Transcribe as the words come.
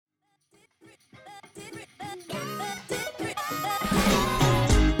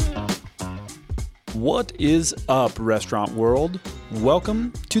What is up, restaurant world?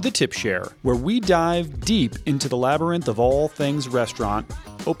 Welcome to the Tip Share, where we dive deep into the labyrinth of all things restaurant,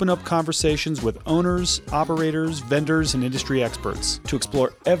 open up conversations with owners, operators, vendors, and industry experts to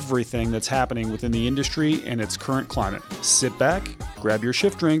explore everything that's happening within the industry and its current climate. Sit back, grab your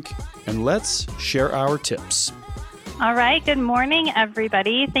shift drink, and let's share our tips. All right. Good morning,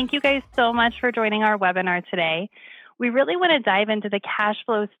 everybody. Thank you guys so much for joining our webinar today. We really want to dive into the cash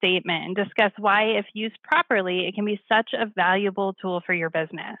flow statement and discuss why, if used properly, it can be such a valuable tool for your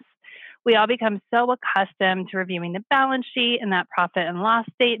business. We all become so accustomed to reviewing the balance sheet and that profit and loss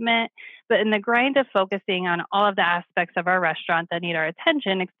statement, but in the grind of focusing on all of the aspects of our restaurant that need our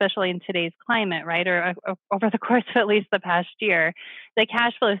attention, especially in today's climate, right, or over the course of at least the past year, the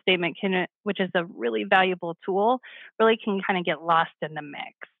cash flow statement can, which is a really valuable tool, really can kind of get lost in the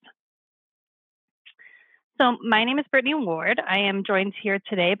mix. So my name is Brittany Ward. I am joined here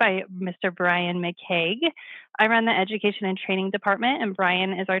today by Mr. Brian McCaig. I run the Education and Training Department, and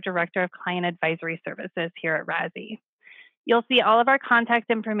Brian is our Director of Client Advisory Services here at Razzie. You'll see all of our contact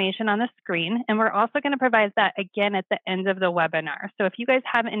information on the screen, and we're also going to provide that again at the end of the webinar. So if you guys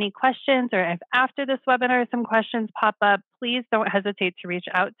have any questions, or if after this webinar some questions pop up, please don't hesitate to reach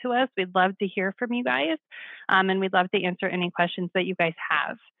out to us. We'd love to hear from you guys, and we'd love to answer any questions that you guys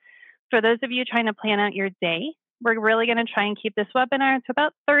have. For those of you trying to plan out your day, we're really going to try and keep this webinar to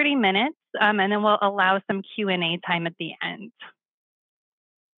about 30 minutes, and then we'll allow some Q&A time at the end.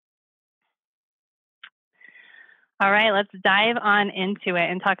 All right, let's dive on into it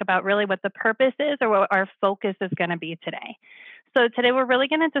and talk about really what the purpose is, or what our focus is going to be today. So today we're really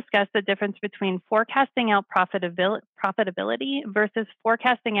going to discuss the difference between forecasting out profitability versus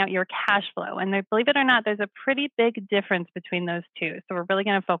forecasting out your cash flow. And believe it or not, there's a pretty big difference between those two. So we're really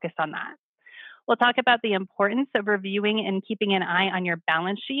going to focus on that. We'll talk about the importance of reviewing and keeping an eye on your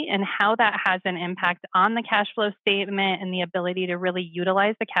balance sheet and how that has an impact on the cash flow statement and the ability to really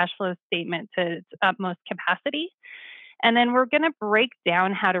utilize the cash flow statement to its utmost capacity. And then we're going to break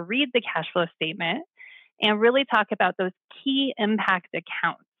down how to read the cash flow statement and really talk about those key impact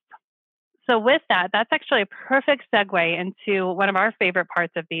accounts. So with that, that's actually a perfect segue into one of our favorite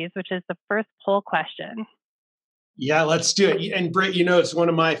parts of these, which is the first poll question. Yeah, let's do it. And Britt, you know, it's one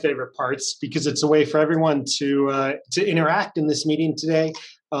of my favorite parts because it's a way for everyone to interact in this meeting today.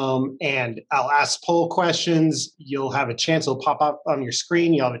 And I'll ask poll questions. You'll have a chance. It'll pop up on your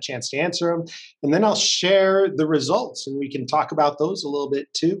screen. You'll have a chance to answer them. And then I'll share the results, and we can talk about those a little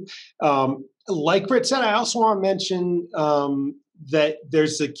bit too. Like Britt said, I also want to mention that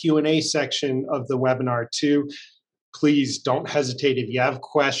there's the Q&A section of the webinar too. Please don't hesitate. If you have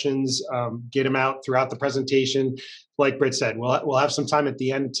questions, get them out throughout the presentation. Like Britt said, we'll have some time at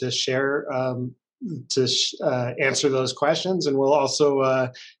the end to share, answer those questions. And we'll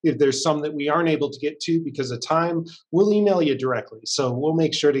also, if there's some that we aren't able to get to because of time, we'll email you directly. So we'll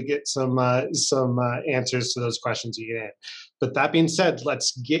make sure to get some answers to those questions you get in. But that being said,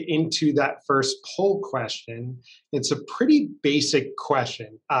 let's get into that first poll question. It's a pretty basic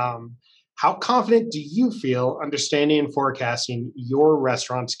question. How confident do you feel understanding and forecasting your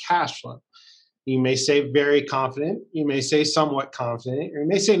restaurant's cash flow? You may say very confident, you may say somewhat confident, or you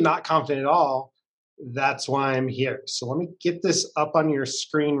may say not confident at all. That's why I'm here. So let me get this up on your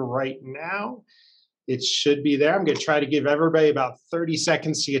screen right now. It should be there. I'm going to try to give everybody about 30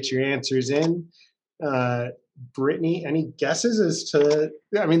 seconds to get your answers in. Brittany, any guesses as to,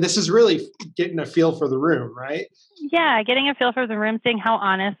 I mean, this is really getting a feel for the room, right? Yeah, getting a feel for the room, seeing how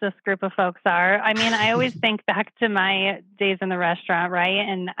honest this group of folks are. I mean, I always think back to my days in the restaurant, right?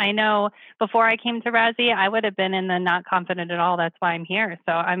 And I know before I came to Razzie, I would have been in the not confident at all. That's why I'm here.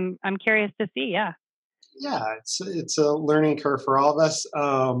 So I'm curious to see, yeah. Yeah, it's a learning curve for all of us.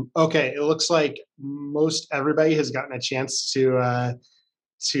 Okay, it looks like most everybody has gotten a chance to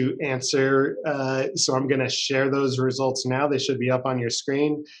answer. So I'm going to share those results now. They should be up on your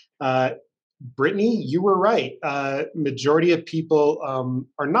screen. Brittany, you were right. Majority of people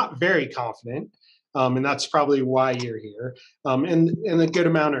are not very confident, and that's probably why you're here. And a good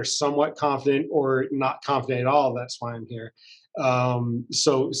amount are somewhat confident or not confident at all. That's why I'm here.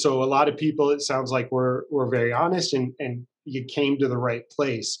 So a lot of people, it sounds like we're very honest, and you came to the right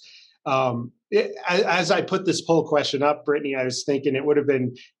place. As I put this poll question up, Brittany, I was thinking it would have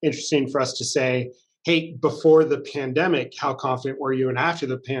been interesting for us to say, hey, before the pandemic, how confident were you? And after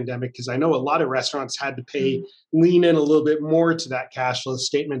the pandemic, because I know a lot of restaurants had to lean in a little bit more to that cash flow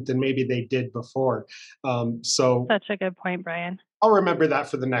statement than maybe they did before. So such a good point, Brian. I'll remember that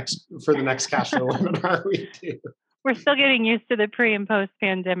for the next cash flow webinar we do. We're still getting used to the pre and post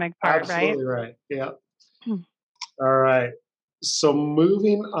pandemic part, Absolutely right. Yeah. All right. So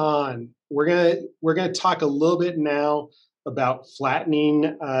moving on, we're gonna talk a little bit now about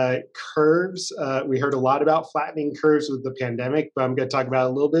flattening curves. We heard a lot about flattening curves with the pandemic, but I'm going to talk about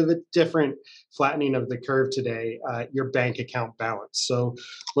a little bit of a different flattening of the curve today. Your bank account balance. So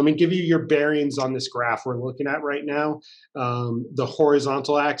let me give you your bearings on this graph we're looking at right now. The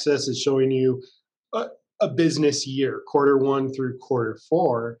horizontal axis is showing you a, a business year, quarter one through quarter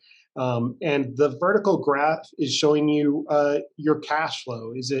four. And the vertical graph is showing you your cash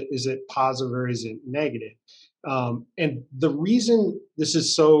flow. Is it positive or is it negative? And the reason this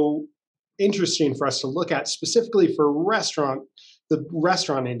is so interesting for us to look at, specifically for the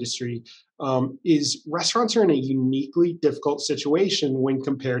restaurant industry, is restaurants are in a uniquely difficult situation when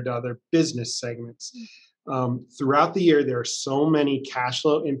compared to other business segments. Throughout the year, there are so many cash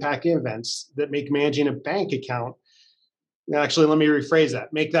flow impacting events that make managing a bank account. Actually, let me rephrase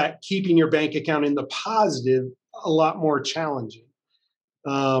that. Make that keeping your bank account in the positive a lot more challenging.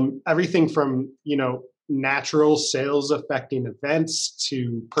 Everything from natural sales affecting events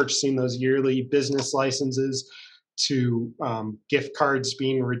to purchasing those yearly business licenses to gift cards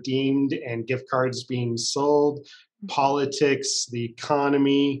being redeemed and gift cards being sold, politics, the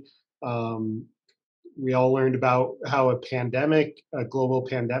economy. We all learned about how a global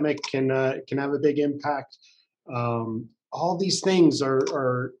pandemic, can have a big impact. All these things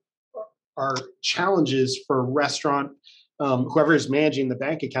are challenges for restaurant, whoever is managing the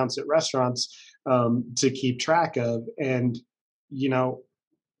bank accounts at restaurants, to keep track of. And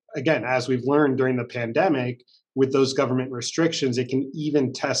again, as we've learned during the pandemic, with those government restrictions, it can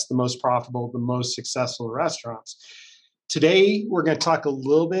even test the most profitable, the most successful restaurants. Today, we're going to talk a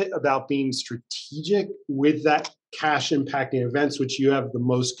little bit about being strategic with that cash impacting events, which you have the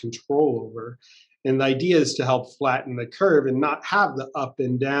most control over. And the idea is to help flatten the curve and not have the up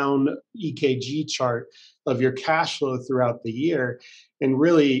and down EKG chart of your cash flow throughout the year, and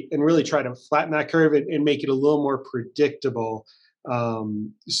really try to flatten that curve and make it a little more predictable.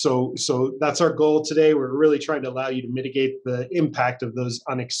 So that's our goal today. We're really trying to allow you to mitigate the impact of those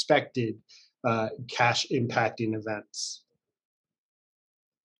unexpected cash impacting events.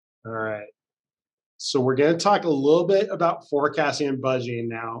 All right. So we're going to talk a little bit about forecasting and budgeting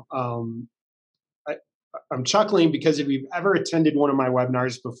now. I'm chuckling because if you've ever attended one of my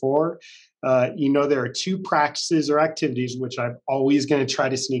webinars before, there are two practices or activities which I'm always going to try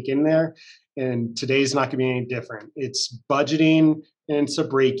to sneak in there. And today's not going to be any different. It's budgeting and it's a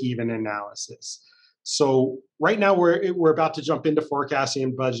break-even analysis. So right now we're about to jump into forecasting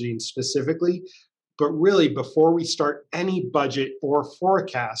and budgeting specifically. But really, before we start any budget or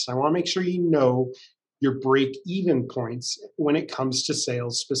forecast, I want to make sure you know your break-even points when it comes to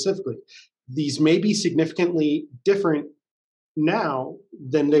sales specifically. These may be significantly different now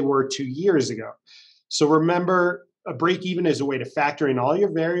than they were 2 years ago. So remember, a break-even is a way to factor in all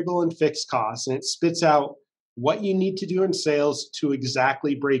your variable and fixed costs, and it spits out what you need to do in sales to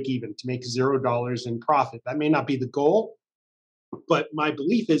exactly break even, to make $0 in profit. That may not be the goal, but my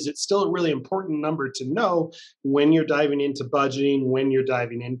belief is it's still a really important number to know when you're diving into budgeting, when you're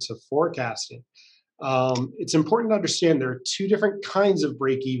diving into forecasting. It's important to understand there are two different kinds of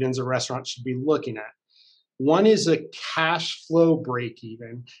break-evens a restaurant should be looking at. One is a cash flow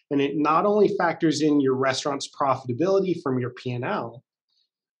break-even, and it not only factors in your restaurant's profitability from your P&L,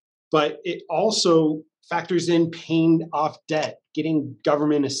 but it also factors in paying off debt, getting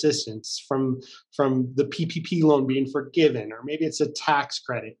government assistance from the PPP loan being forgiven, or maybe it's a tax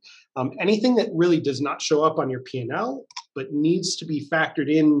credit. Anything that really does not show up on your P&L, but needs to be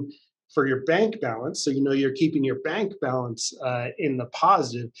factored in for your bank balance, so you're keeping your bank balance in the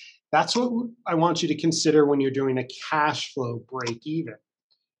positive. That's what I want you to consider when you're doing a cash flow break even.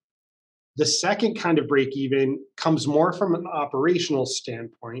 The second kind of break even comes more from an operational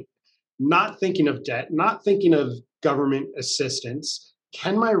standpoint, not thinking of debt, not thinking of government assistance.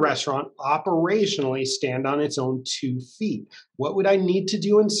 Can my restaurant operationally stand on its own 2 feet? What would I need to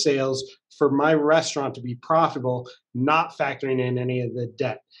do in sales for my restaurant to be profitable, not factoring in any of the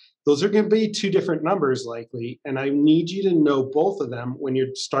debt? Those are going to be two different numbers likely, and I need you to know both of them when you're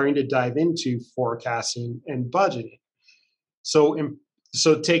starting to dive into forecasting and budgeting. So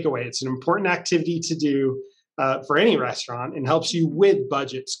takeaway, it's an important activity to do for any restaurant and helps you with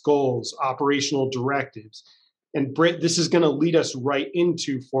budgets, goals, operational directives. And Britt, this is going to lead us right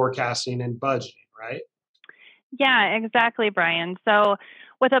into forecasting and budgeting, right? Yeah, exactly, Brian. So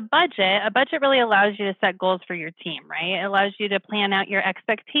with a budget really allows you to set goals for your team, right? It allows you to plan out your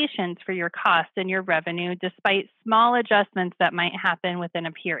expectations for your costs and your revenue, despite small adjustments that might happen within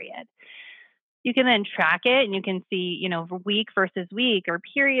a period. You can then track it and you can see, week versus week or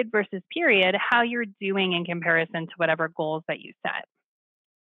period versus period, how you're doing in comparison to whatever goals that you set.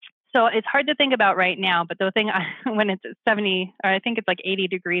 So it's hard to think about right now, but the thing when it's 70, or I think it's like 80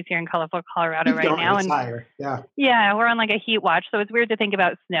 degrees here in colorful Colorado Keep right going. now, It's and higher. Yeah. yeah, we're on like a heat watch, so it's weird to think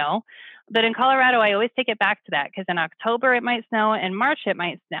about snow. But in Colorado, I always take it back to that because in October it might snow, in March it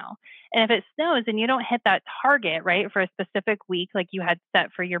might snow. And if it snows and you don't hit that target, right, for a specific week like you had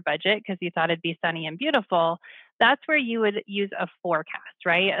set for your budget because you thought it'd be sunny and beautiful, that's where you would use a forecast,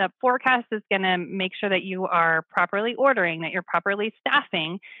 right? A forecast is going to make sure that you are properly ordering, that you're properly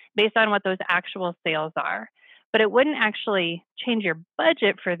staffing based on what those actual sales are. But it wouldn't actually change your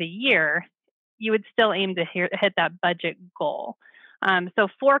budget for the year. You would still aim to hit that budget goal. So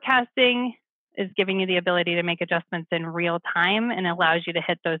forecasting is giving you the ability to make adjustments in real time and allows you to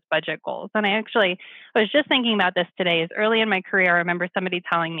hit those budget goals. And I was just thinking about this today. Is early in my career, I remember somebody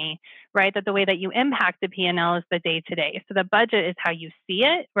telling me, right, that the way that you impact the P&L is the day to day. So the budget is how you see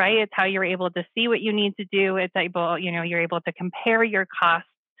it, right? It's how you're able to see what you need to do. It's able, you're able to compare your costs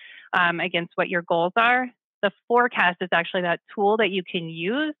against what your goals are. The forecast is actually that tool that you can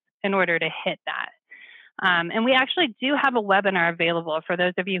use in order to hit that. And we actually do have a webinar available for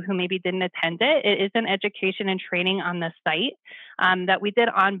those of you who maybe didn't attend it. It is an education and training on the site that we did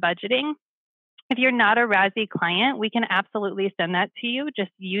on budgeting. If you're not a RASI client, we can absolutely send that to you.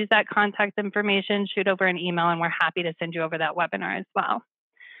 Just use that contact information, shoot over an email, and we're happy to send you over that webinar as well.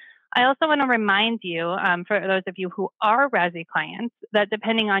 I also want to remind you, for those of you who are RASI clients, that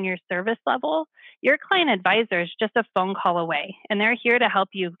depending on your service level, your client advisor is just a phone call away, and they're here to help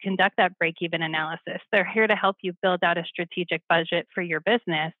you conduct that break-even analysis. They're here to help you build out a strategic budget for your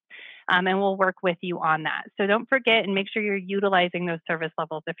business, and we'll work with you on that. So don't forget and make sure you're utilizing those service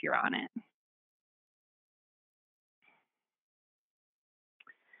levels if you're on it.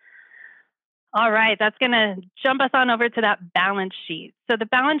 All right, that's going to jump us on over to that balance sheet. So the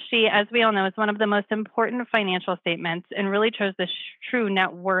balance sheet, as we all know, is one of the most important financial statements and really shows the true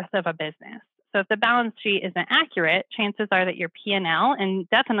net worth of a business. So if the balance sheet isn't accurate, chances are that your P&L and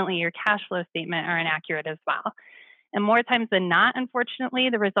definitely your cash flow statement are inaccurate as well. And more times than not, unfortunately,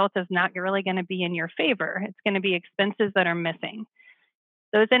 the result is not really going to be in your favor. It's going to be expenses that are missing.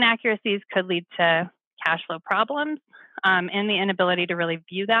 Those inaccuracies could lead to cash flow problems and the inability to really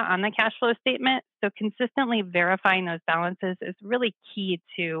view that on the cash flow statement. So consistently verifying those balances is really key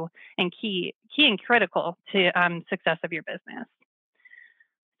and critical to success of your business.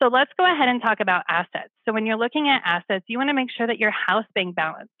 So let's go ahead and talk about assets. So when you're looking at assets, you want to make sure that your house bank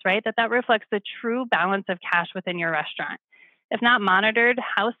balance, right, that reflects the true balance of cash within your restaurant. If not monitored,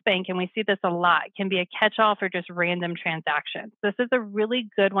 house bank, and we see this a lot, can be a catch-all for just random transactions. This is a really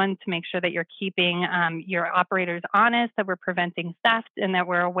good one to make sure that you're keeping your operators honest, that we're preventing theft, and that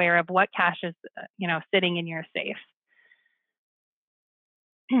we're aware of what cash is, sitting in your safe.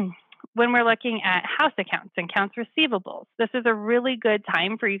 When we're looking at house accounts and accounts receivables, this is a really good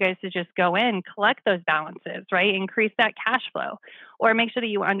time for you guys to just go in, collect those balances, right? Increase that cash flow, or make sure that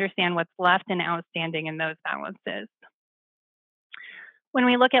you understand what's left and outstanding in those balances. When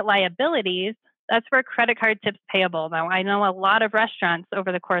we look at liabilities, that's where credit card tips payable. Now, I know a lot of restaurants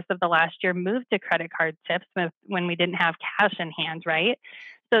over the course of the last year moved to credit card tips when we didn't have cash in hand, right?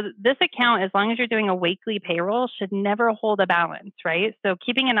 So this account, as long as you're doing a weekly payroll, should never hold a balance, right? So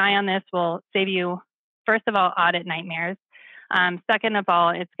keeping an eye on this will save you, first of all, audit nightmares. Second of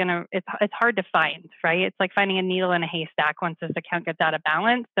all, it's hard to find, right? It's like finding a needle in a haystack once this account gets out of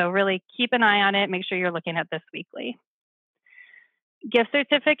balance. So really keep an eye on it. Make sure you're looking at this weekly. Gift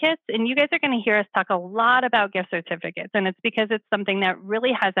certificates, and you guys are going to hear us talk a lot about gift certificates, and it's because it's something that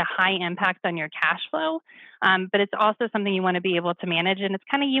really has a high impact on your cash flow, but it's also something you want to be able to manage, and it's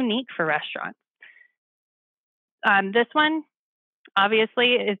kind of unique for restaurants. This one,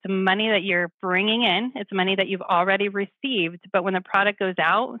 obviously, is money that you're bringing in. It's money that you've already received, but when the product goes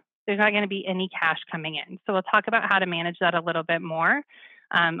out, there's not going to be any cash coming in. So we'll talk about how to manage that a little bit more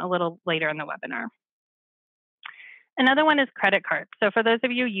a little later in the webinar. Another one is credit cards. So for those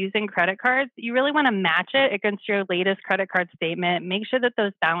of you using credit cards, you really want to match it against your latest credit card statement. Make sure that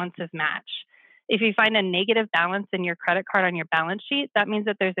those balances match. If you find a negative balance in your credit card on your balance sheet, that means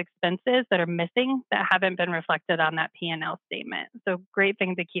that there's expenses that are missing that haven't been reflected on that P&L statement. So great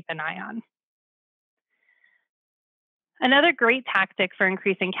thing to keep an eye on. Another great tactic for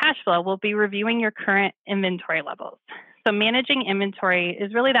increasing cash flow will be reviewing your current inventory levels. So managing inventory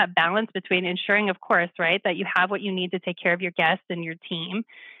is really that balance between ensuring, of course, right, that you have what you need to take care of your guests and your team,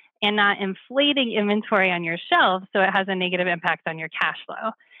 and not inflating inventory on your shelves so it has a negative impact on your cash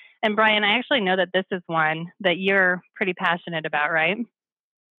flow. And Brian, I actually know that this is one that you're pretty passionate about, right?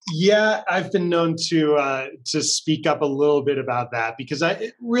 Yeah, I've been known to speak up a little bit about that because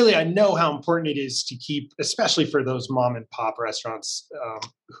I know how important it is to keep, especially for those mom and pop restaurants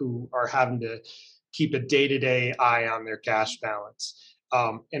who are having to keep a day to day eye on their cash balance.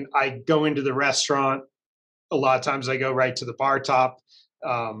 And I go into the restaurant a lot of times. I go right to the bar top.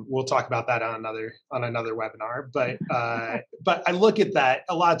 We'll talk about that on another webinar. But I look at that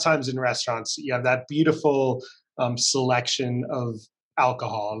a lot of times in restaurants. You have that beautiful selection of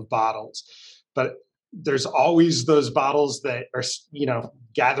alcohol of bottles, but there's always those bottles that are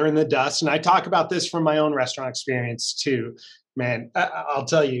gathering the dust. And I talk about this from my own restaurant experience too. Man, I'll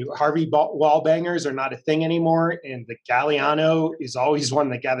tell you, Harvey Wallbangers are not a thing anymore, and the Galliano is always one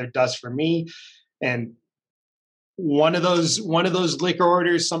that gathered dust for me. And one of those liquor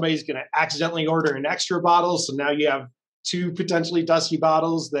orders, somebody's going to accidentally order an extra bottle, so now you have two potentially dusty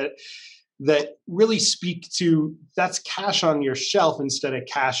bottles that really speak to that's cash on your shelf instead of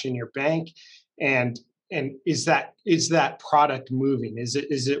cash in your bank. And is that product moving? Is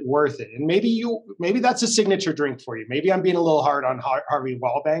it worth it? And maybe that's a signature drink for you. Maybe I'm being a little hard on Harvey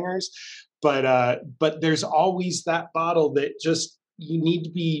Wallbangers, but there's always that bottle that just, you need to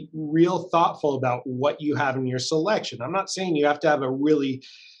be real thoughtful about what you have in your selection. I'm not saying you have to have a really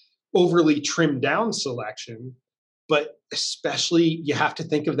overly trimmed down selection, but especially you have to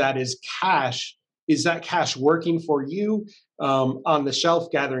think of that as cash. Is that cash working for you on the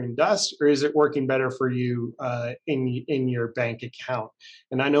shelf gathering dust, or is it working better for you in your bank account?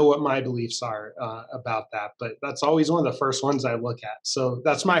 And I know what my beliefs are about that, but that's always one of the first ones I look at. So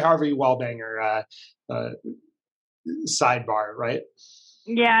that's my Harvey Wallbanger sidebar, right?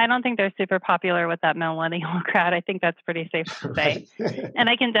 Yeah, I don't think they're super popular with that millennial crowd. I think that's pretty safe to say. Right. And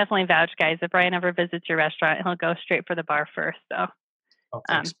I can definitely vouch, guys, if Brian ever visits your restaurant, he'll go straight for the bar first. So Oh,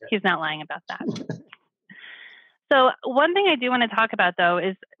 thanks, he's not lying about that. So one thing I do want to talk about, though,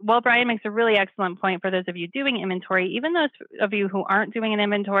 is, well, Brian makes a really excellent point for those of you doing inventory. Even those of you who aren't doing an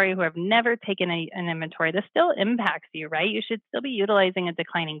inventory, who have never taken an inventory, this still impacts you, right? You should still be utilizing a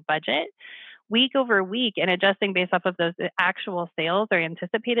declining budget week over week and adjusting based off of those actual sales or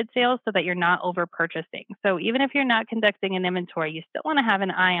anticipated sales so that you're not over purchasing. So even if you're not conducting an inventory, you still want to have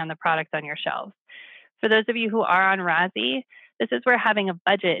an eye on the products on your shelves. For those of you who are on RASI, this is where having a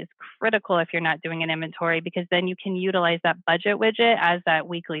budget is critical if you're not doing an inventory, because then you can utilize that budget widget as that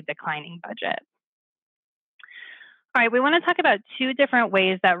weekly declining budget. All right, we want to talk about two different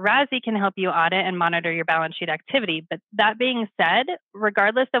ways that RASI can help you audit and monitor your balance sheet activity. But that being said,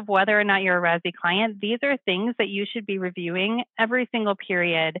 regardless of whether or not you're a RASI client, these are things that you should be reviewing every single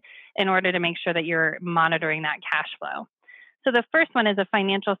period in order to make sure that you're monitoring that cash flow. So the first one is a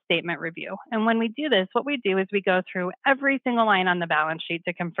financial statement review. And when we do this, what we do is we go through every single line on the balance sheet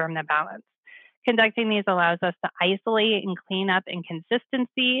to confirm the balance. Conducting these allows us to isolate and clean up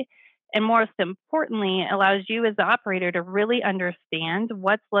inconsistency, and most importantly, allows you as the operator to really understand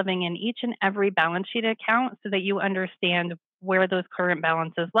what's living in each and every balance sheet account so that you understand where those current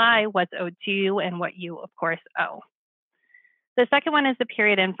balances lie, what's owed to you, and what you, of course, owe. The second one is the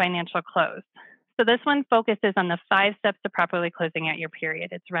period end financial close. So this one focuses on the 5 steps to properly closing out your period.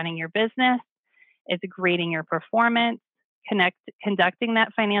 It's running your business, it's grading your performance, conducting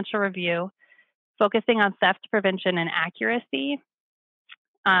that financial review, focusing on theft prevention and accuracy,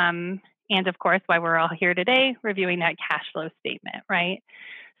 and of course, why we're all here today, reviewing that cash flow statement, right?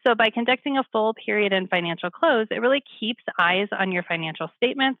 So by conducting a full period and financial close, it really keeps eyes on your financial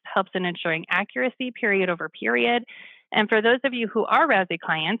statements, helps in ensuring accuracy period over period. And for those of you who are RASI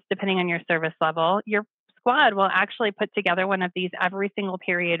clients, depending on your service level, your squad will actually put together one of these every single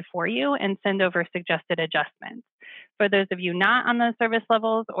period for you and send over suggested adjustments. For those of you not on those service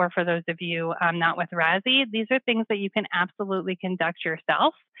levels, or for those of you not with RASI, these are things that you can absolutely conduct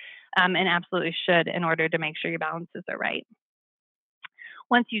yourself and absolutely should in order to make sure your balances are right.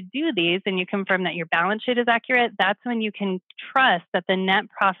 Once you do these and you confirm that your balance sheet is accurate, that's when you can trust that the net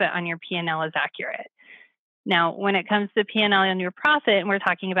profit on your P&L is accurate. Now, when it comes to P&L and your profit, and we're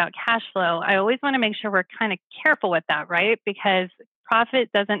talking about cash flow, I always want to make sure we're kind of careful with that, right? Because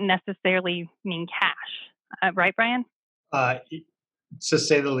profit doesn't necessarily mean cash. Right, Brian? To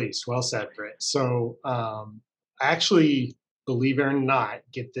say the least. Well said, Britt. So I actually, believe it or not,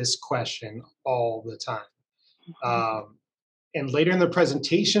 get this question all the time. And later in the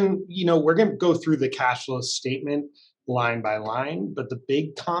presentation, we're going to go through the cash flow statement line by line, but the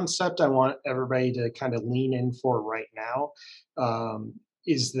big concept I want everybody to kind of lean in for right now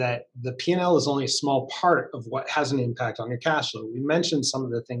is that the P&L is only a small part of what has an impact on your cash flow. We mentioned some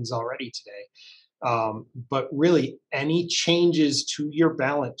of the things already today, but really any changes to your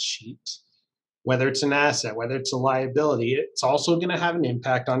balance sheet whether it's an asset, whether it's a liability, it's also going to have an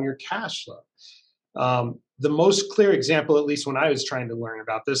impact on your cash flow. The most clear example, at least when I was trying to learn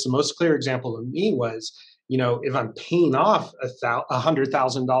about this, the most clear example to me was, if I'm paying off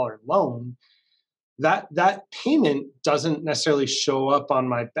 $100,000 loan, that payment doesn't necessarily show up on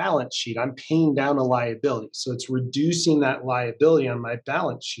my balance sheet. I'm paying down a liability, so it's reducing that liability on my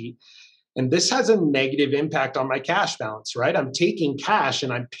balance sheet. And this has a negative impact on my cash balance, right? I'm taking cash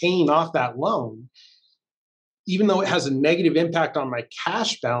and I'm paying off that loan. Even though it has a negative impact on my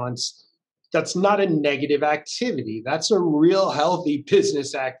cash balance, that's not a negative activity. That's a real healthy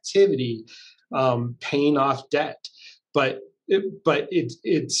business activity, paying off debt. But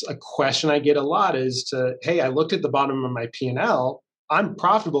it's a question I get a lot is hey, I looked at the bottom of my P&L. I'm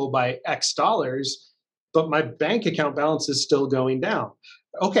profitable by X dollars, but my bank account balance is still going down.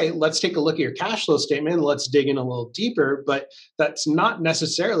 Okay, let's take a look at your cash flow statement and let's dig in a little deeper, but that's not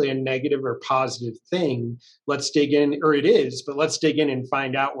necessarily a negative or positive thing. Let's dig in, or it is, but let's dig in and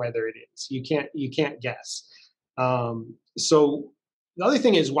find out whether it is. You can't guess. So the other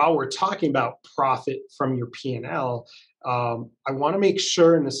thing is, while we're talking about profit from your P&L, I want to make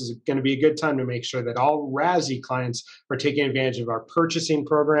sure, and this is going to be a good time to make sure that all RASI clients are taking advantage of our purchasing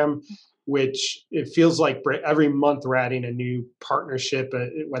program, which it feels like every month we're adding a new partnership,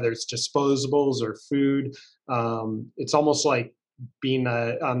 whether it's disposables or food. It's almost like being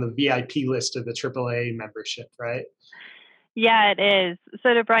on the VIP list of the AAA membership, right? Yeah, it is.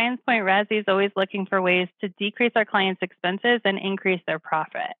 So to Brian's point, RASI is always looking for ways to decrease our clients' expenses and increase their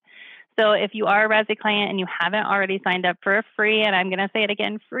profit. So if you are a RASI client and you haven't already signed up for a free, and I'm going to say it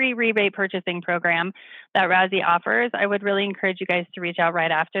again, free rebate purchasing program that RASI offers, I would really encourage you guys to reach out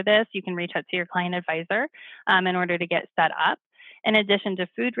right after this. You can reach out to your client advisor in order to get set up. In addition to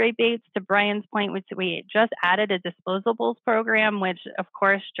food rebates, to Brian's point, which we just added a disposables program, which of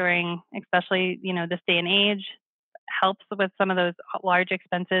course during especially this day and age helps with some of those large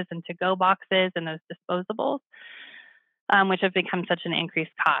expenses and to-go boxes and those disposables. Which have become such an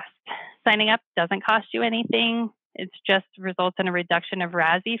increased cost. Signing up doesn't cost you anything. It just results in a reduction of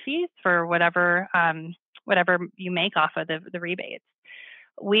RASI fees for whatever you make off of the rebates.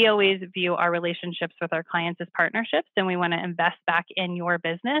 We always view our relationships with our clients as partnerships, and we want to invest back in your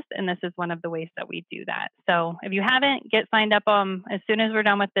business, and this is one of the ways that we do that. So if you haven't, get signed up as soon as we're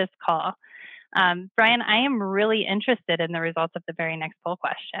done with this call. Brian, I am really interested in the results of the very next poll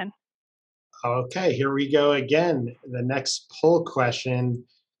question. Okay, here we go again. The next poll question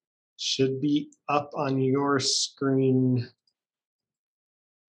should be up on your screen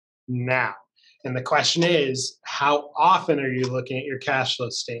now. And the question is, how often are you looking at your cash flow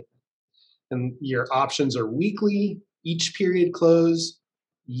statement? And your options are weekly, each period close,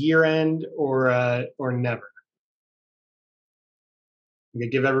 year end, or never. I'm gonna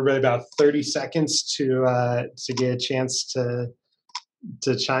give everybody about 30 seconds to get a chance to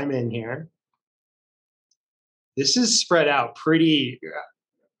chime in here. This is spread out pretty.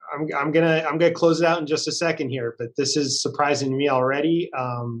 I'm gonna close it out in just a second here, but this is surprising to me already.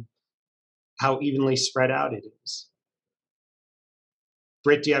 How evenly spread out it is.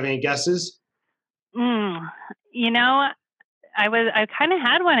 Britt, do you have any guesses? I kind of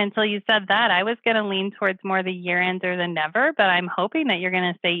had one until you said that. I was going to lean towards more the year end or the never, but I'm hoping that you're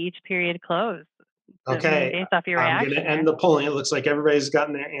going to say each period close. Okay, based off your reaction. I'm going to end the polling. It looks like everybody's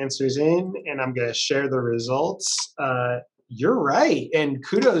gotten their answers in, and I'm going to share the results. You're right, and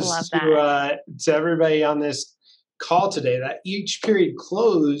kudos to everybody on this call today. That each period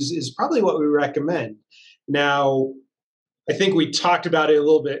close is probably what we recommend. Now, I think we talked about it a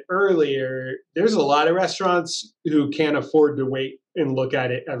little bit earlier. There's a lot of restaurants who can't afford to wait and look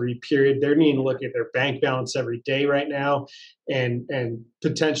at it every period. They're needing to look at their bank balance every day right now, and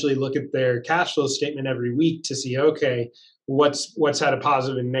potentially look at their cash flow statement every week to see, okay, what's had a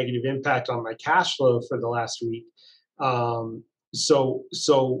positive and negative impact on my cash flow for the last week.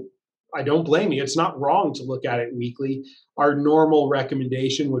 So I don't blame you. It's not wrong to look at it weekly. Our normal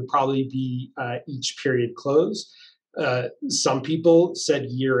recommendation would probably be each period close. Some people said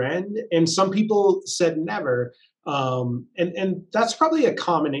year end, and some people said never. And that's probably a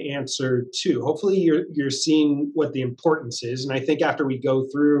common answer too. Hopefully you're seeing what the importance is. And I think after we go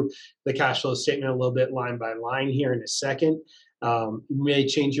through the cash flow statement a little bit line by line here in a second, you may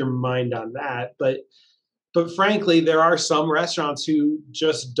change your mind on that. But frankly, there are some restaurants who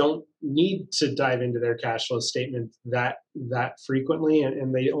just don't need to dive into their cash flow statement that frequently,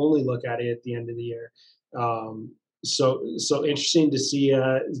 and they only look at it at the end of the year. So interesting to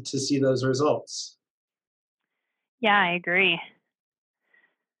see those results. Yeah, I agree.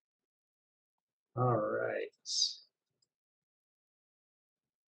 All right.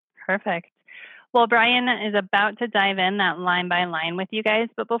 Perfect. Well, Brian is about to dive in that line by line with you guys.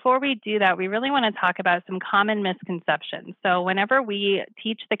 But before we do that, we really want to talk about some common misconceptions. So whenever we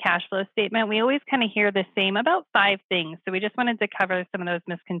teach the cash flow statement, we always kind of hear the same about 5 things. So we just wanted to cover some of those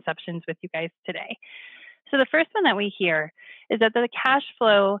misconceptions with you guys today. So the first one that we hear is that the cash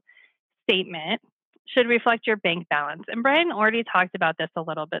flow statement should reflect your bank balance. And Brian already talked about this a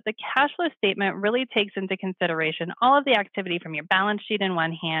little bit. The cash flow statement really takes into consideration all of the activity from your balance sheet in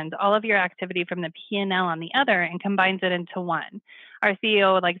one hand, all of your activity from the P&L on the other, and combines it into one. Our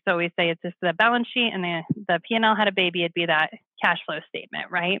CEO likes to always say it's just the balance sheet and the P&L had a baby, it'd be that cash flow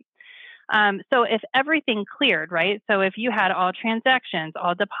statement, right? So if everything cleared, right? So if you had all transactions,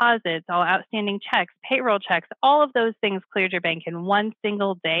 all deposits, all outstanding checks, payroll checks, all of those things cleared your bank in one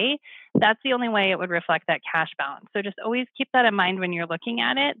single day, that's the only way it would reflect that cash balance. So just always keep that in mind when you're looking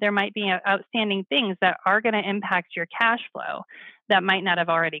at it. There might be outstanding things that are going to impact your cash flow that might not have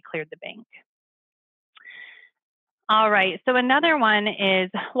already cleared the bank. All right. So another one is,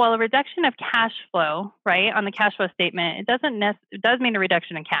 well, a reduction of cash flow, right, on the cash flow statement, it does mean a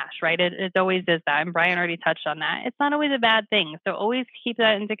reduction in cash, right? It always is that. And Brian already touched on that. It's not always a bad thing. So always keep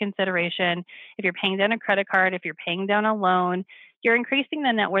that into consideration. If you're paying down a credit card, if you're paying down a loan, you're increasing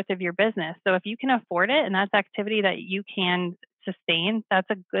the net worth of your business. So if you can afford it and that's activity that you can sustain, that's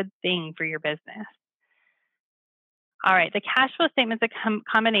a good thing for your business. All right, the cash flow statement is a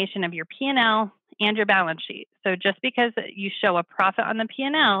combination of your P&L and your balance sheet. So just because you show a profit on the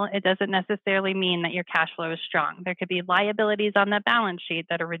P&L, it doesn't necessarily mean that your cash flow is strong. There could be liabilities on the balance sheet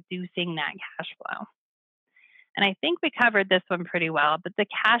that are reducing that cash flow. And I think we covered this one pretty well, but the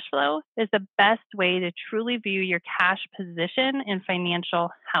cash flow is the best way to truly view your cash position and financial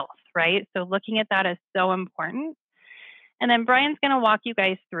health, right? So looking at that is so important. And then Brian's going to walk you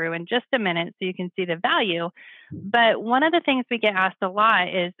guys through in just a minute so you can see the value. But one of the things we get asked a lot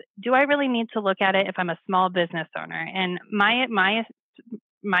is, do I really need to look at it if I'm a small business owner? And my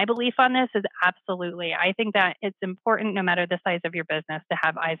belief on this is absolutely. I think that it's important, no matter the size of your business, to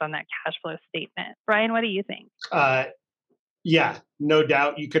have eyes on that cash flow statement. Brian, what do you think? Yeah, no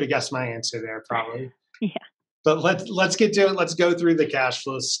doubt. You could have guessed my answer there, probably. Yeah. But let's get to it. Let's go through the cash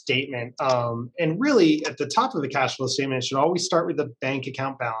flow statement. And really, at the top of the cash flow statement, it should always start with the bank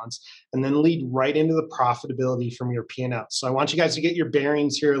account balance and then lead right into the profitability from your P&L. So I want you guys to get your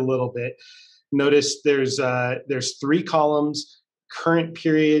bearings here a little bit. Notice there's 3 columns: current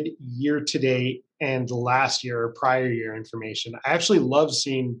period, year to date, and last year or prior year information. I actually love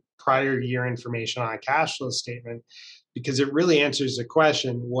seeing prior year information on a cash flow statement, because it really answers the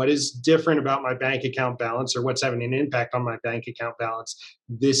question, what is different about my bank account balance, or what's having an impact on my bank account balance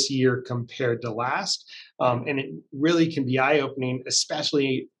this year compared to last? And it really can be eye-opening,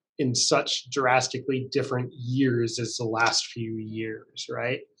 especially in such drastically different years as the last few years,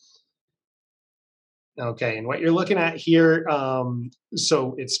 right? Okay, and what you're looking at here,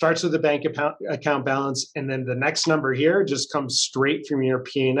 so it starts with the bank account balance, and then the next number here just comes straight from your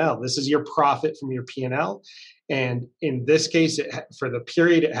P&L. This is your profit from your P&L. And in this case, for the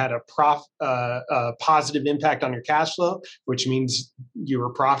period, it had a positive impact on your cash flow, which means you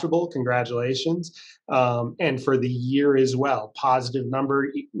were profitable. Congratulations. And for the year as well, positive number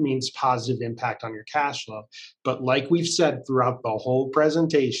means positive impact on your cash flow. But like we've said throughout the whole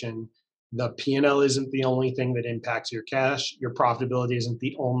presentation, the P&L isn't the only thing that impacts your cash. Your profitability isn't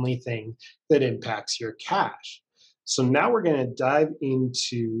the only thing that impacts your cash. So now we're going to dive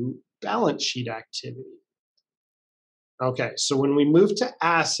into balance sheet activity. Okay, so when we move to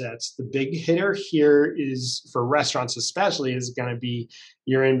assets, the big hitter here is, for restaurants especially, is going to be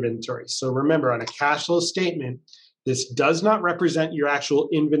your inventory. So remember, on a cash flow statement, this does not represent your actual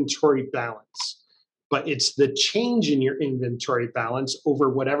inventory balance, but it's the change in your inventory balance over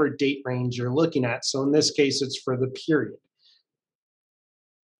whatever date range you're looking at. So in this case, it's for the period.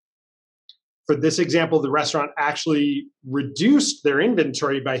 For this example, the restaurant actually reduced their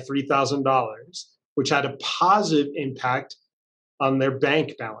inventory by $3,000, which had a positive impact on their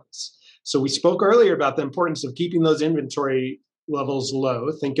bank balance. So we spoke earlier about the importance of keeping those inventory levels low.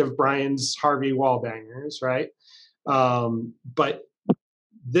 Think of Brian's Harvey Wallbangers, right? But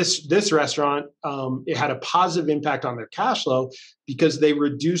this restaurant, it had a positive impact on their cash flow because they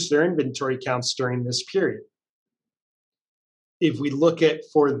reduced their inventory counts during this period. If we look at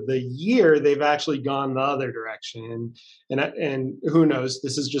for the year, they've actually gone the other direction. And who knows,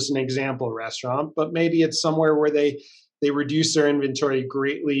 this is just an example restaurant, but maybe it's somewhere where they reduce their inventory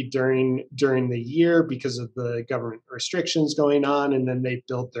greatly during the year because of the government restrictions going on, and then they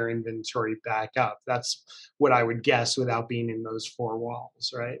built their inventory back up. That's what I would guess without being in those 4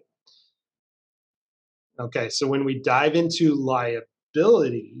 walls, right? Okay, so when we dive into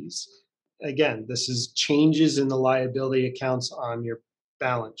liabilities, again, this is changes in the liability accounts on your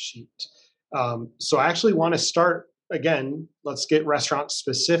balance sheet. So I actually want to start again. Let's get restaurant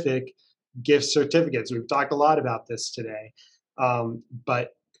specific gift certificates. We've talked a lot about this today,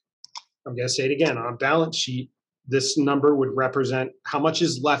 but I'm going to say it again. On a balance sheet, this number would represent how much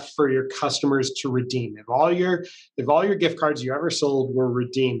is left for your customers to redeem. If all your gift cards you ever sold were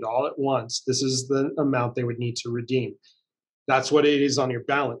redeemed all at once, this is the amount they would need to redeem. That's what it is on your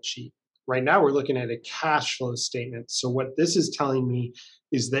balance sheet. Right now, we're looking at a cash flow statement. So what this is telling me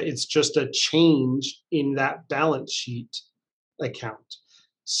is that it's just a change in that balance sheet account.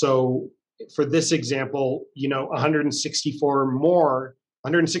 So for this example,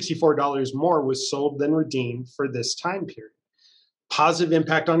 $164 more was sold than redeemed for this time period. Positive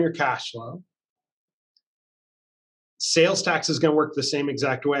impact on your cash flow. Sales tax is going to work the same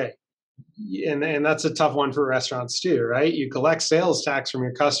exact way. And that's a tough one for restaurants too, right? You collect sales tax from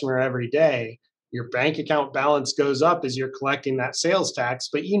your customer every day. Your bank account balance goes up as you're collecting that sales tax,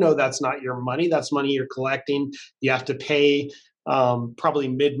 but that's not your money. That's money you're collecting. You have to pay probably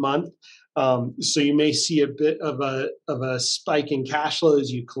mid-month. So you may see a bit of a spike in cash flow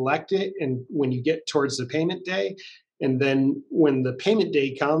as you collect it, and when you get towards the payment day, and then when the payment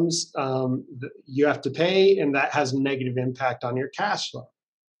day comes, you have to pay, and that has a negative impact on your cash flow.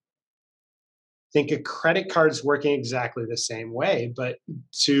 Think a credit card's working exactly the same way, but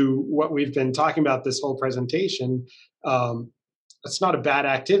to what we've been talking about this whole presentation, that's not a bad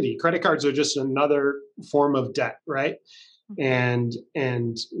activity. Credit cards are just another form of debt, right? And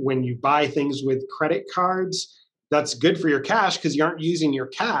when you buy things with credit cards, that's good for your cash because you aren't using your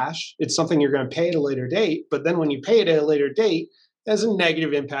cash. It's something you're going to pay at a later date. But then when you pay it at a later date, it has a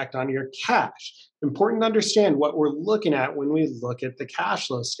negative impact on your cash. Important to understand what we're looking at when we look at the cash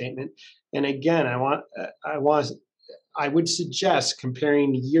flow statement. And again, I would suggest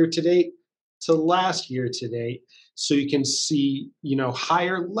comparing year to date to last year to date, so you can see,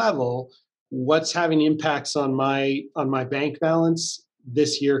 higher level what's having impacts on my bank balance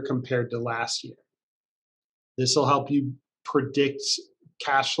this year compared to last year. This will help you predict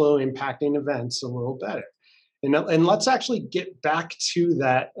cash flow impacting events a little better. And let's actually get back to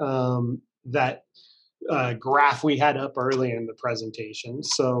that graph we had up early in the presentation.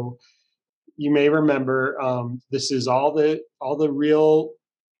 So you may remember this is all the real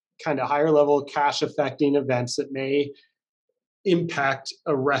kind of higher level cash affecting events that may impact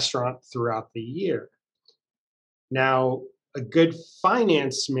a restaurant throughout the year. Now, a good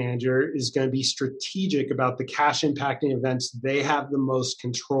finance manager is going to be strategic about the cash impacting events they have the most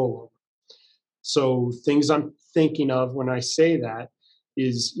control over. So things I'm thinking of when I say that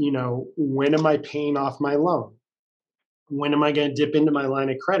is, when am I paying off my loan? When am I going to dip into my line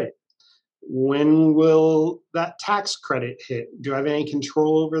of credit? When will that tax credit hit? Do I have any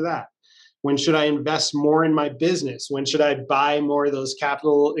control over that? When should I invest more in my business? When should I buy more of those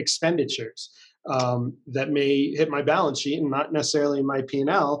capital expenditures that may hit my balance sheet and not necessarily my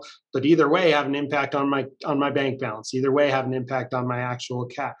P&L, but either way have an impact on my bank balance, either way have an impact on my actual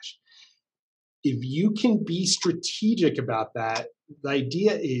cash. If you can be strategic about that, the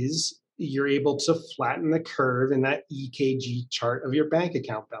idea is you're able to flatten the curve in that EKG chart of your bank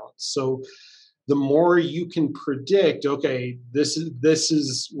account balance. So the more you can predict, okay, this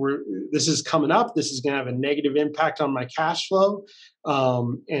is coming up, this is going to have a negative impact on my cash flow,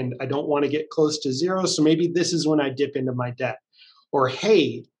 and I don't want to get close to zero, so maybe this is when I dip into my debt. Or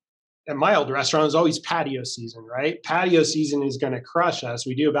hey, at my old restaurant, it's always patio season, right? Patio season is going to crush us.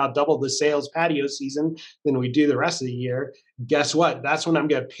 We do about double the sales patio season than we do the rest of the year. Guess what? That's when I'm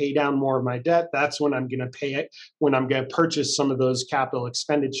going to pay down more of my debt. That's when I'm going to pay it, when I'm going to purchase some of those capital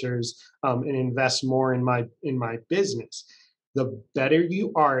expenditures and invest more in my business. The better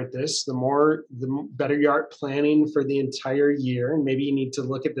you are at this, the better you are at planning for the entire year. And maybe you need to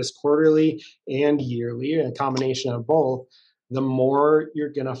look at this quarterly and yearly, a combination of both. The more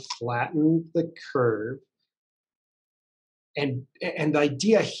you're going to flatten the curve. And the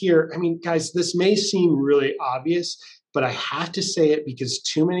idea here, guys, this may seem really obvious, but I have to say it because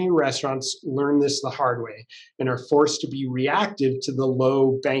too many restaurants learn this the hard way and are forced to be reactive to the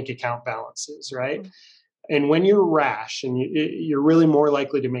low bank account balances, right? Mm-hmm. And when you're rash and you're really more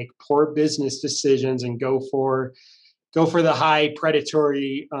likely to make poor business decisions and go for the high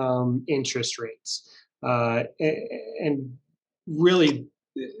predatory interest rates. And really,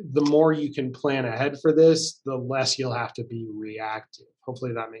 the more you can plan ahead for this, the less you'll have to be reactive.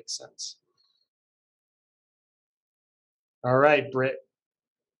 Hopefully that makes sense. All right, Britt.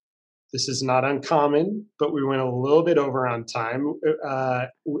 This is not uncommon, but we went a little bit over on time.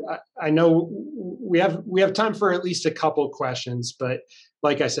 I know we have time for at least a couple questions, but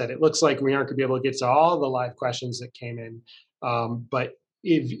like I said, it looks like we aren't going to be able to get to all the live questions that came in. But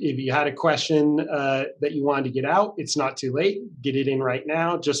if you had a question that you wanted to get out, it's not too late. Get it in right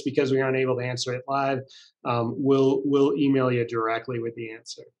now. Just because we aren't able to answer it live, we'll email you directly with the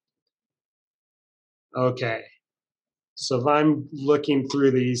answer. Okay. So if I'm looking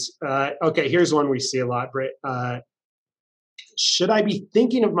through these, okay, here's one we see a lot, Britt. Should I be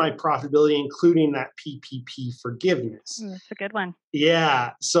thinking of my profitability, including that PPP forgiveness? That's a good one.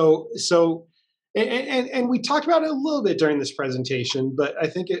 Yeah. And we talked about it a little bit during this presentation, but I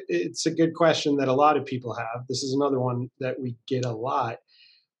think it's a good question that a lot of people have. This is another one that we get a lot.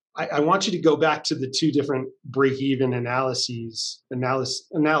 I want you to go back to the two different break-even analyses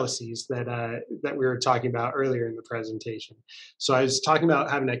that we were talking about earlier in the presentation. So I was talking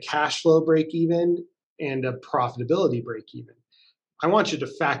about having a cash flow break-even and a profitability break-even. I want you to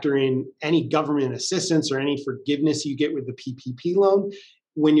factor in any government assistance or any forgiveness you get with the PPP loan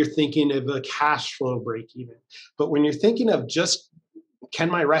when you're thinking of a cash flow break-even. But when you're thinking of just, can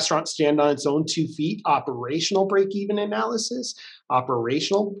my restaurant stand on its own 2 feet, operational break-even analysis,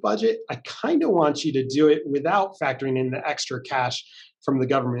 operational budget, I kind of want you to do it without factoring in the extra cash from the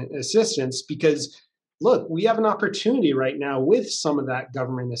government assistance, because look, we have an opportunity right now with some of that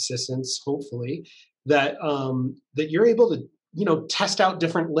government assistance, hopefully, that you're able to, test out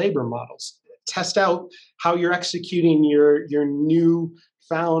different labor models, test out how you're executing your new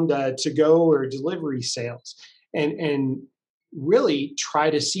found to-go or delivery sales, and really try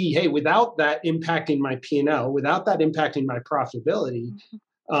to see, hey, without that impacting my P&L, without that impacting my profitability,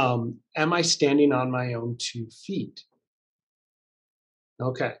 am I standing on my own 2 feet?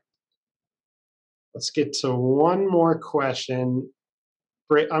 Okay. Let's get to one more question.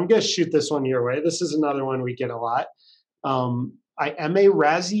 I'm going to shoot this one your way. This is another one we get a lot. I am a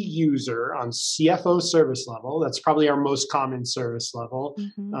Razzie user on CFO service level. That's probably our most common service level.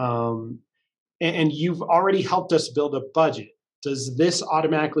 And you've already helped us build a budget. Does this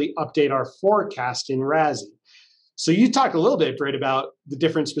automatically update our forecast in Razzie? So you talked a little bit, Britt, about the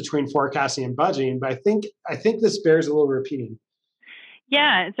difference between forecasting and budgeting, but I think this bears a little repeating.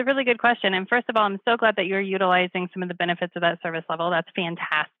 Yeah, it's a really good question. And first of all, I'm so glad that you're utilizing some of the benefits of that service level. That's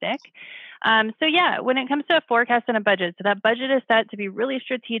fantastic. So yeah, when it comes to a forecast and a budget, so that budget is set to be really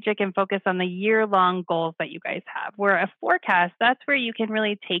strategic and focus on the year-long goals that you guys have. Where a forecast, that's where you can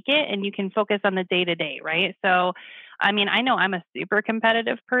really take it and you can focus on the day-to-day, right? So I mean, I know I'm a super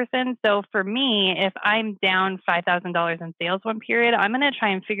competitive person. So for me, if I'm down $5,000 in sales one period, I'm going to try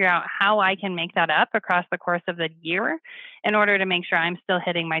and figure out how I can make that up across the course of the year in order to make sure I'm still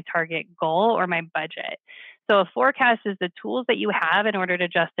hitting my target goal or my budget. So a forecast is the tools that you have in order to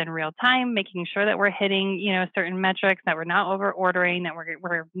adjust in real time, making sure that we're hitting, certain metrics, that we're not over ordering, that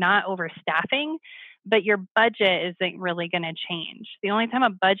we're not overstaffing. But your budget isn't really going to change. The only time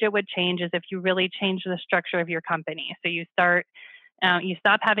a budget would change is if you really change the structure of your company. So you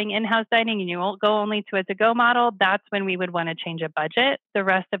stop having in-house dining and you won't go only to a to-go model. That's when we would want to change a budget. The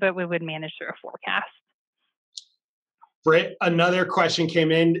rest of it we would manage through a forecast. Britt, another question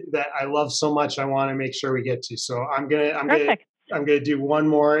came in that I love so much. I want to make sure we get to. So I'm gonna do one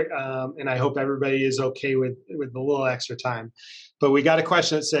more, and I hope everybody is okay with a little extra time. But we got a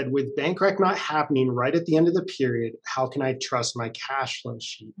question that said, with bank rec not happening right at the end of the period, how can I trust my cash flow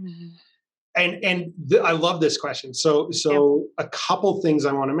sheet? And I love this question. So a couple things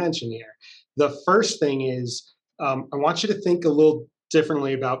I want to mention here. The first thing is, I want you to think a little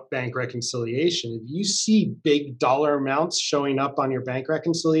differently about bank reconciliation. If you see big dollar amounts showing up on your bank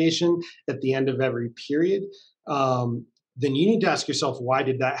reconciliation at the end of every period, then you need to ask yourself, why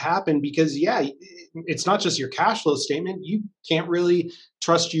did that happen? Because it's not just your cash flow statement. You can't really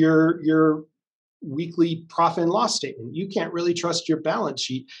trust your weekly profit and loss statement. You can't really trust your balance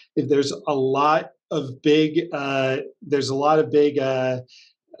sheet if there's a lot of big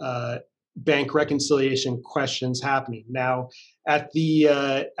bank reconciliation questions happening. Now, by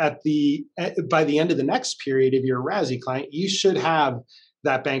the end of the next period, if you're a Razzie client, you should have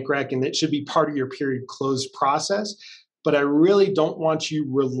that bank rec, and it should be part of your period close process. But I really don't want you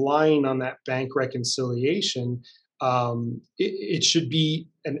relying on that bank reconciliation. It should be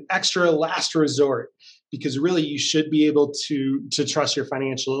an extra last resort, because really you should be able to trust your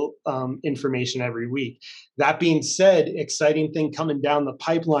financial information every week. That being said, exciting thing coming down the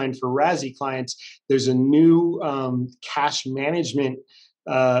pipeline for Razzie clients, there's a new cash management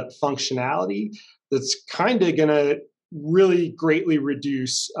functionality that's kind of going to really greatly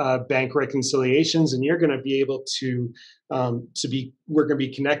reduce bank reconciliations, and you're going to be able we're going to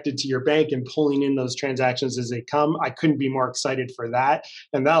be connected to your bank and pulling in those transactions as they come. I couldn't be more excited for that,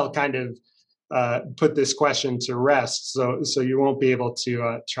 and that'll kind of put this question to rest. So you won't be able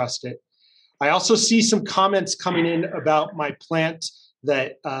to trust it. I also see some comments coming in about my plant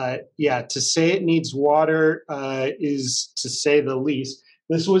that, to say it needs water is to say the least.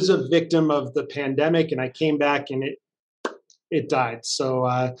 This was a victim of the pandemic, and I came back and it died. So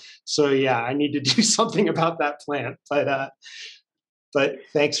I need to do something about that plant. But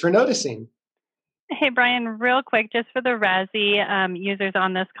thanks for noticing. Hey, Brian, real quick, just for the RASI users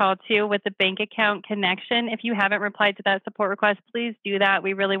on this call too, with the bank account connection, if you haven't replied to that support request, please do that.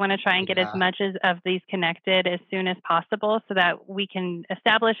 We really want to try and get as much of these connected as soon as possible so that we can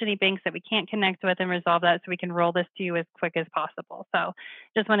establish any banks that we can't connect with and resolve that so we can roll this to you as quick as possible. So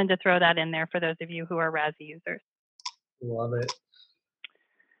just wanted to throw that in there for those of you who are RASI users. Love it.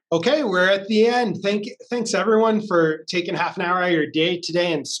 Okay, we're at the end. Thanks everyone for taking half an hour out of your day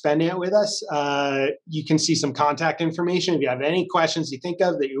today and spending it with us. You can see some contact information. If you have any questions you think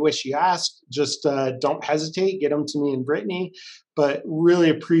of that you wish you asked, just don't hesitate. Get them to me and Brittany. But really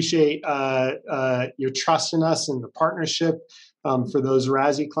appreciate your trust in us and the partnership for those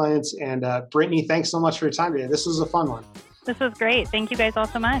RASI clients. And Brittany, thanks so much for your time today. This was a fun one. This was great. Thank you guys all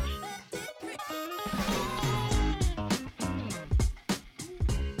so much.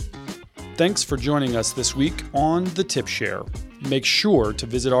 Thanks for joining us this week on The Tip Share. Make sure to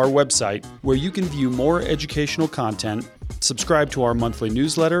visit our website where you can view more educational content, subscribe to our monthly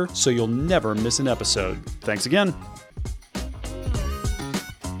newsletter so you'll never miss an episode. Thanks again.